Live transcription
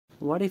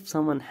What if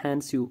someone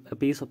hands you a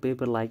piece of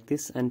paper like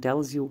this and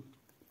tells you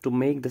to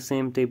make the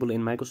same table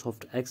in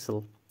Microsoft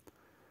Excel?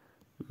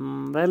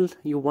 Well,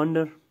 you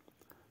wonder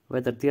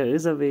whether there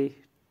is a way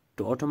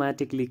to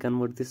automatically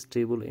convert this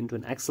table into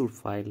an Excel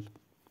file.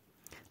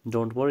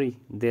 Don't worry,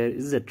 there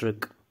is a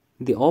trick.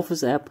 The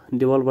Office app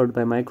developed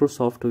by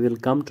Microsoft will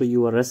come to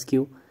your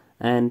rescue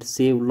and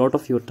save a lot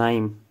of your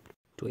time.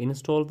 To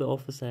install the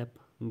Office app,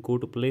 go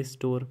to Play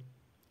Store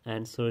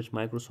and search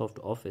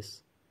Microsoft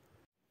Office.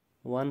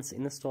 Once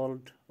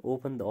installed,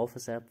 open the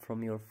Office app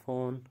from your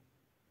phone,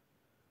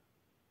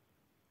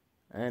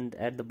 and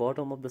at the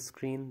bottom of the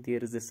screen there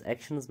is this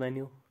Actions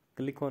menu.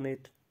 Click on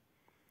it,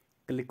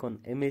 click on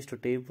Image to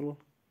Table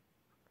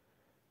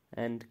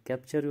and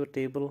capture your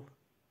table.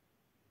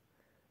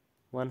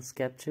 Once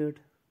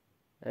captured,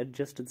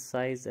 adjust the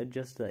size,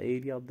 adjust the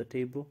area of the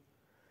table.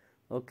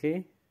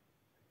 Okay,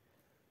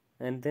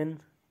 and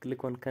then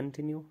click on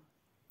Continue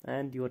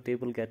and your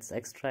table gets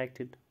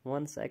extracted.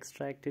 Once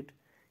extracted,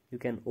 you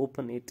can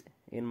open it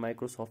in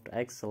Microsoft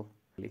Excel.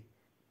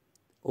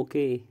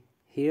 Okay,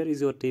 here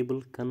is your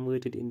table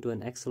converted into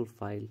an Excel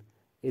file.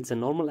 It's a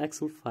normal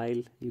Excel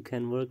file. You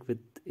can work with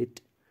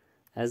it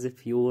as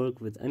if you work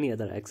with any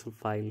other Excel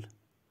file.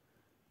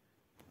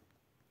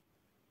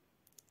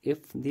 If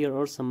there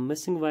are some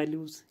missing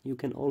values, you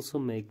can also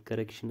make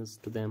corrections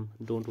to them,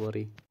 don't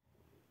worry.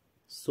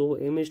 So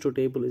image to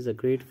table is a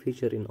great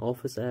feature in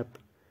Office app.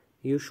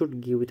 You should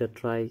give it a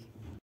try.